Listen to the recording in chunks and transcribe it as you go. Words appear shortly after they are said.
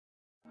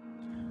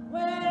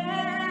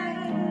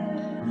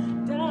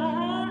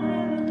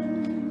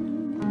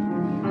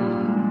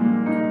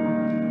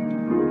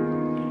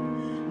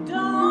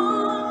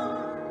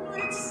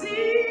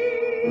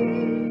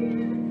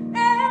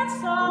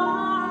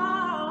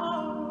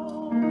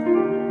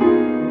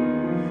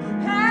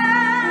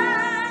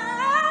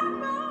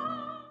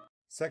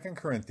2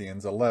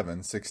 Corinthians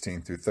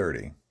 11:16 through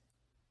 30.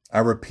 I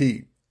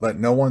repeat, let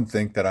no one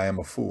think that I am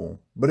a fool,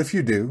 but if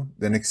you do,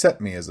 then accept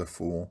me as a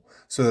fool,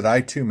 so that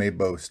I too may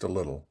boast a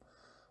little.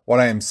 What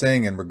I am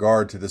saying in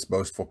regard to this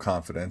boastful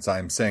confidence, I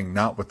am saying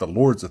not with the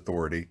Lord's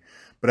authority,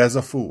 but as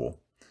a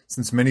fool.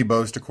 Since many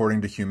boast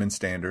according to human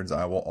standards,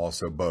 I will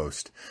also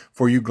boast.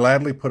 For you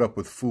gladly put up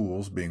with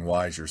fools, being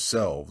wise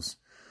yourselves.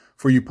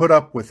 For you put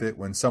up with it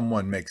when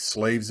someone makes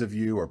slaves of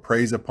you, or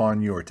preys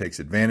upon you, or takes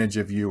advantage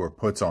of you, or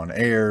puts on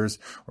airs,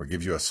 or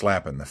gives you a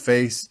slap in the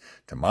face.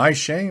 To my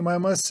shame, I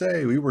must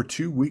say, we were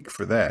too weak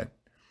for that.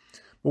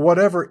 But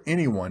whatever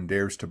anyone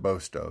dares to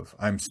boast of,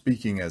 I'm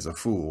speaking as a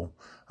fool,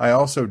 I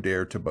also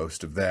dare to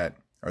boast of that.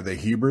 Are they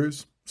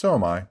Hebrews? So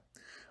am I.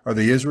 Are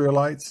they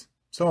Israelites?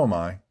 So am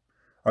I.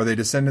 Are they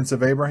descendants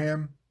of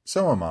Abraham?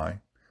 So am I.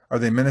 Are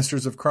they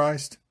ministers of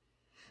Christ?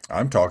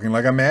 I'm talking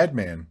like a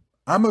madman.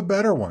 I'm a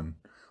better one.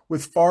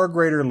 With far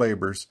greater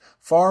labors,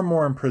 far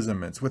more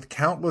imprisonments, with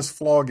countless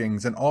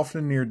floggings, and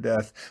often near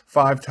death.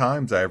 5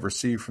 times I have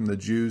received from the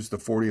Jews the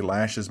 40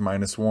 lashes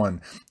minus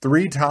 1.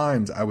 3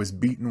 times I was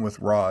beaten with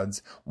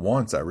rods.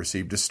 Once I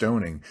received a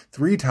stoning.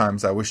 3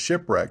 times I was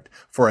shipwrecked.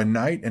 For a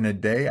night and a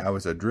day I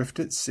was adrift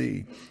at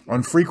sea.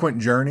 On frequent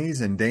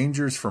journeys and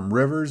dangers from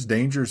rivers,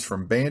 dangers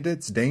from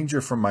bandits, danger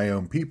from my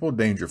own people,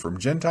 danger from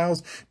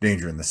Gentiles,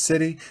 danger in the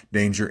city,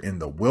 danger in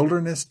the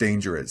wilderness,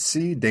 danger at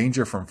sea,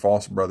 danger from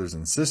false brothers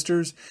and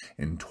sisters,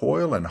 in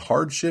toil and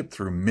hardship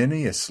through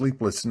many a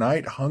sleepless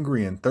night,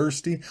 hungry and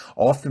thirsty,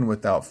 often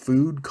without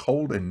food,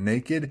 cold and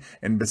naked,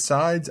 and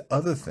besides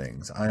other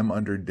things, I am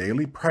under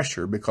daily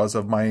pressure because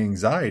of my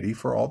anxiety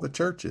for all the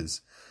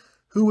churches.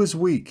 Who is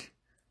weak,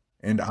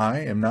 and I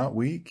am not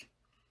weak?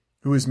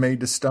 Who is made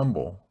to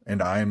stumble,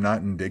 and I am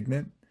not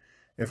indignant?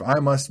 If I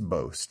must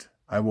boast,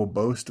 I will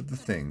boast of the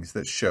things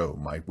that show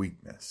my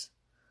weakness.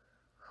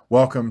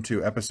 Welcome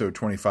to episode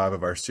 25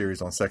 of our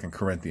series on 2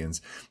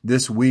 Corinthians.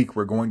 This week,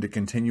 we're going to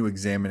continue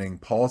examining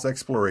Paul's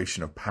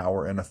exploration of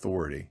power and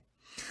authority.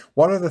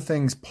 What are the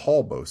things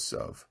Paul boasts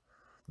of?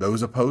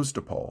 Those opposed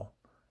to Paul?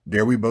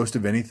 Dare we boast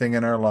of anything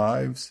in our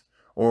lives?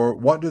 Or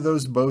what do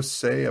those boasts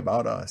say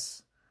about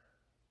us?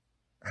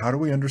 How do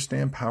we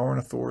understand power and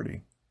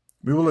authority?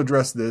 We will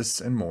address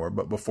this and more,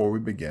 but before we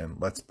begin,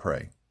 let's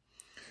pray.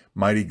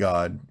 Mighty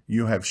God,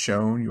 you have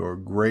shown your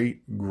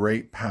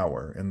great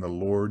power in the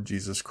Lord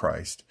Jesus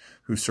Christ,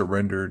 who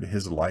surrendered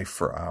his life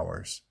for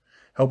ours.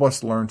 Help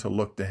us learn to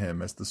look to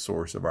him as the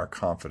source of our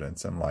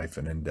confidence in life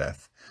and in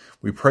death.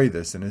 We pray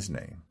this in his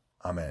name.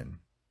 Amen.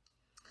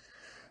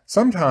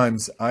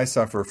 Sometimes I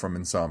suffer from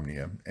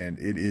insomnia, and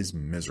it is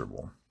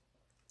miserable.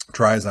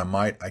 Try as I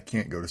might, I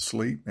can't go to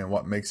sleep, and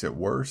what makes it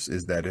worse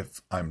is that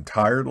if I'm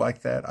tired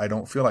like that, I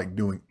don't feel like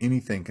doing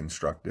anything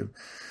constructive,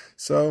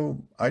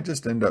 so I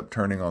just end up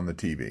turning on the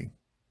TV.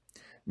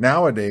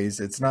 Nowadays,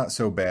 it's not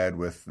so bad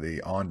with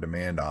the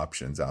on-demand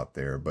options out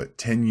there, but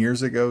 10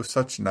 years ago,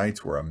 such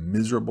nights were a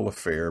miserable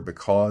affair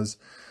because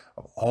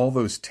of all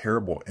those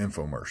terrible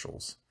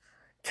infomercials.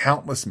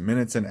 Countless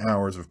minutes and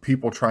hours of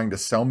people trying to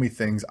sell me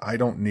things I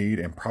don't need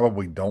and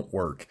probably don't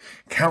work.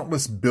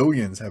 Countless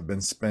billions have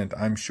been spent,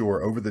 I'm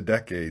sure, over the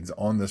decades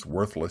on this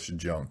worthless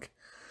junk.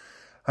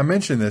 I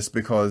mention this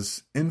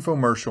because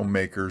infomercial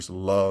makers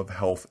love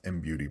health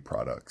and beauty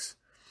products.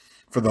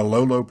 For the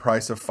low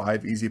price of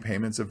 5 easy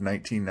payments of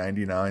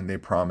 $19.99, they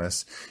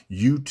promise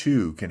you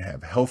too can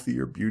have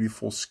healthier,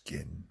 beautiful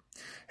skin.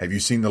 Have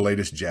you seen the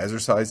latest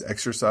Jazzercise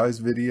exercise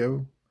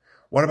video?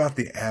 What about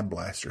the Ab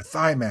Blaster,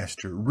 Thigh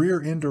Master,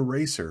 Rear End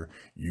Eraser?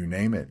 You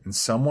name it, and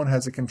someone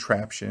has a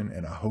contraption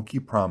and a hokey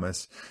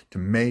promise to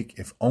make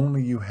if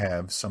only you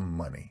have some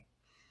money.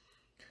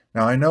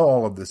 Now, I know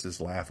all of this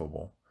is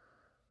laughable,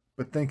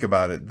 but think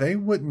about it. They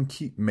wouldn't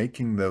keep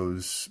making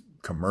those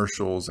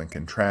commercials and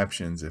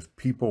contraptions if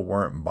people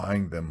weren't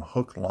buying them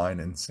hook, line,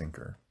 and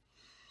sinker.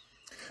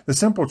 The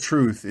simple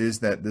truth is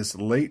that this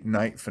late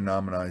night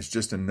phenomenon is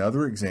just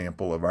another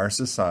example of our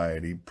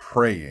society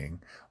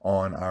preying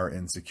on our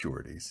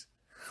insecurities.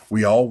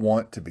 We all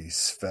want to be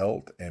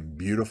svelte and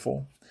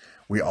beautiful.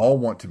 We all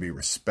want to be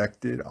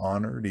respected,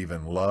 honored,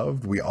 even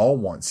loved. We all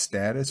want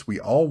status. We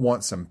all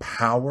want some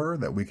power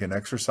that we can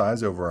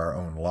exercise over our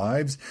own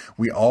lives.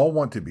 We all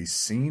want to be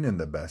seen in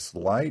the best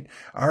light.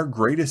 Our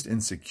greatest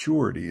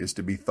insecurity is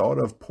to be thought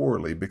of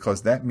poorly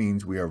because that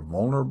means we are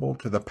vulnerable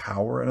to the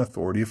power and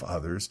authority of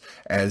others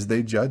as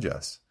they judge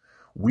us.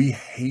 We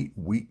hate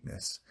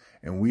weakness,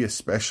 and we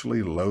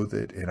especially loathe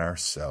it in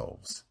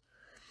ourselves.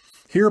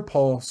 Here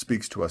Paul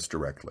speaks to us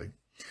directly.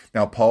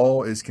 Now,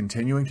 Paul is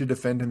continuing to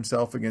defend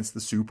himself against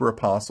the super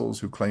apostles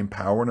who claim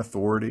power and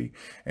authority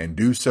and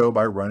do so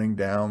by running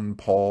down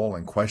Paul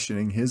and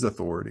questioning his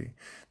authority.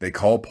 They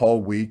call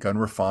Paul weak,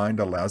 unrefined,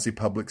 a lousy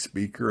public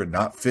speaker, and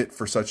not fit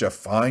for such a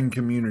fine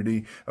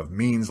community of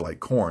means like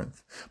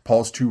Corinth.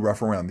 Paul's too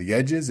rough around the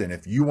edges, and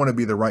if you want to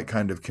be the right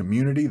kind of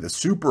community, the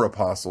super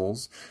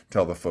apostles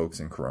tell the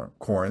folks in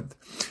Corinth,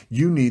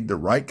 you need the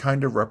right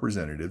kind of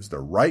representatives, the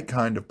right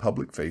kind of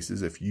public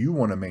faces if you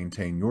want to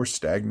maintain your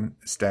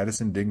status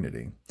and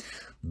dignity.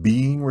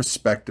 Being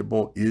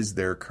respectable is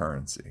their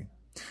currency.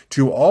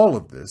 To all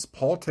of this,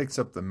 Paul takes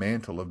up the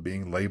mantle of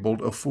being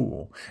labeled a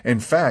fool. In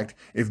fact,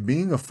 if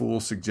being a fool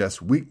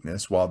suggests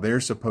weakness while their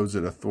supposed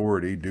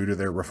authority due to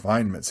their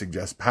refinement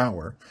suggests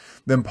power,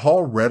 then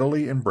Paul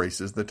readily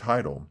embraces the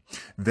title.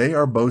 They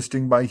are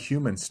boasting by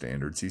human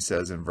standards, he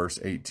says in verse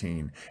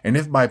 18. And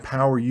if by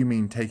power you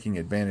mean taking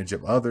advantage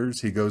of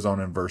others, he goes on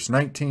in verse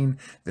 19,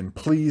 then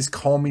please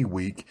call me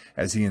weak,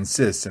 as he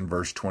insists in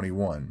verse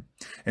 21.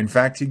 In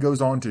fact, he goes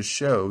on to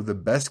show the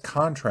best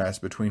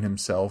contrast between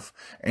himself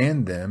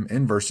and them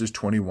in verses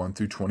 21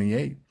 through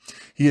 28.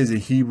 He is a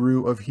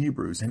Hebrew of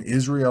Hebrews, an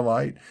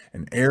Israelite,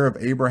 an heir of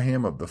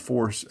Abraham of the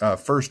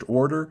first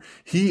order.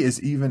 He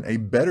is even a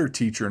better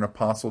teacher and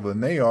apostle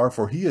than they are,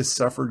 for he has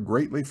suffered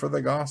greatly for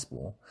the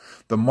gospel.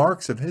 The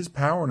marks of his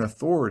power and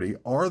authority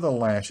are the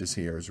lashes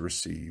he has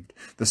received,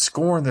 the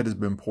scorn that has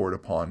been poured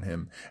upon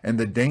him, and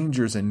the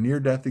dangers and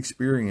near-death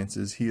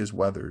experiences he has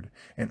weathered,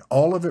 and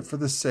all of it for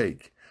the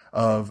sake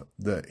of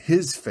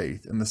his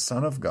faith in the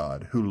Son of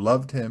God, who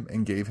loved him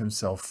and gave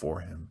himself for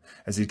him,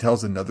 as he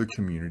tells another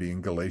community in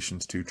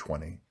Galatians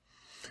 2:20.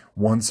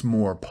 Once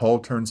more, Paul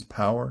turns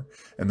power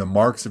and the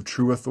marks of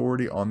true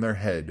authority on their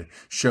head,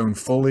 shown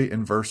fully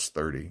in verse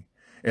 30.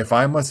 If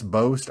I must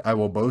boast, I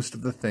will boast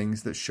of the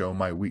things that show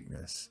my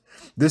weakness.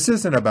 This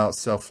isn't about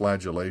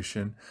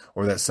self-flagellation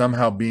or that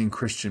somehow being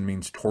Christian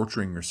means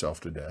torturing yourself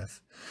to death.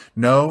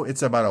 No,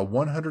 it's about a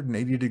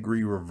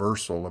 180-degree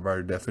reversal of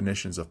our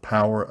definitions of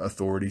power,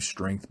 authority,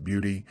 strength,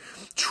 beauty,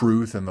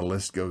 truth, and the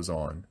list goes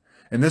on.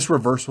 And this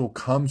reversal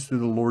comes through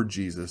the Lord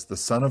Jesus, the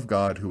Son of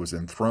God, who was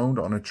enthroned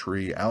on a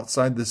tree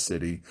outside the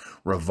city,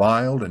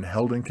 reviled and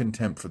held in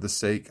contempt for the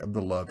sake of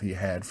the love he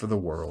had for the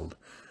world,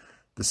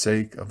 the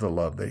sake of the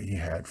love that he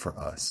had for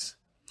us.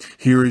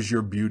 Here is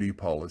your beauty,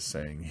 Paul is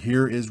saying.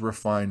 Here is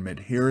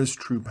refinement. Here is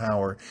true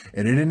power,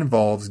 and it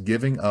involves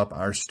giving up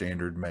our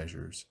standard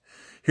measures.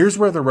 Here's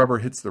where the rubber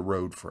hits the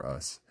road for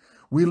us.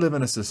 We live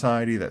in a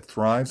society that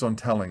thrives on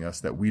telling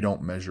us that we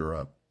don't measure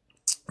up.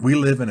 We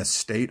live in a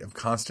state of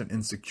constant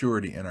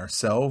insecurity in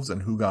ourselves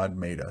and who God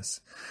made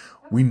us.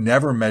 We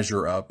never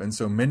measure up, and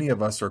so many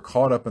of us are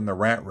caught up in the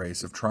rat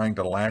race of trying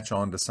to latch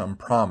on to some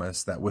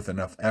promise that with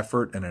enough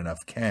effort and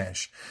enough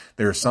cash,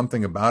 there is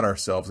something about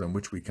ourselves in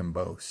which we can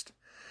boast.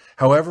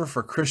 However,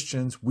 for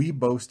Christians, we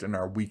boast in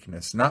our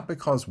weakness, not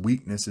because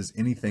weakness is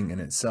anything in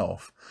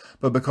itself,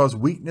 but because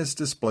weakness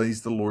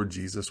displays the Lord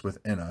Jesus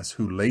within us,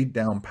 who laid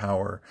down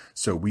power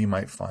so we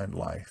might find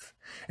life.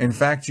 In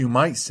fact, you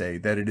might say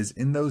that it is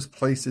in those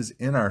places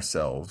in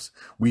ourselves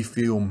we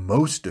feel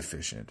most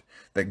deficient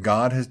that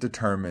God has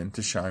determined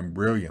to shine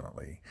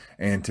brilliantly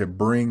and to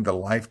bring the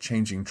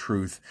life-changing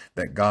truth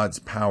that God's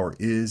power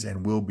is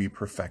and will be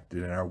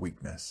perfected in our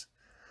weakness.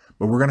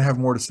 But we're going to have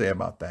more to say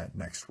about that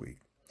next week.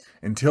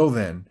 Until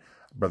then,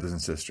 brothers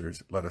and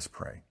sisters, let us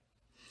pray.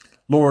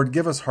 Lord,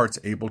 give us hearts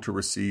able to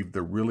receive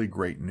the really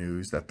great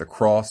news that the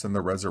cross and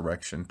the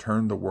resurrection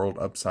turned the world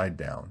upside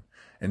down.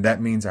 And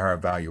that means our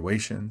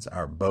evaluations,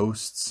 our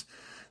boasts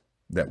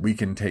that we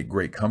can take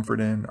great comfort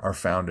in are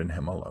found in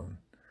him alone.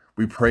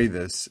 We pray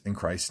this in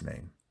Christ's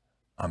name.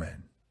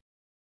 Amen.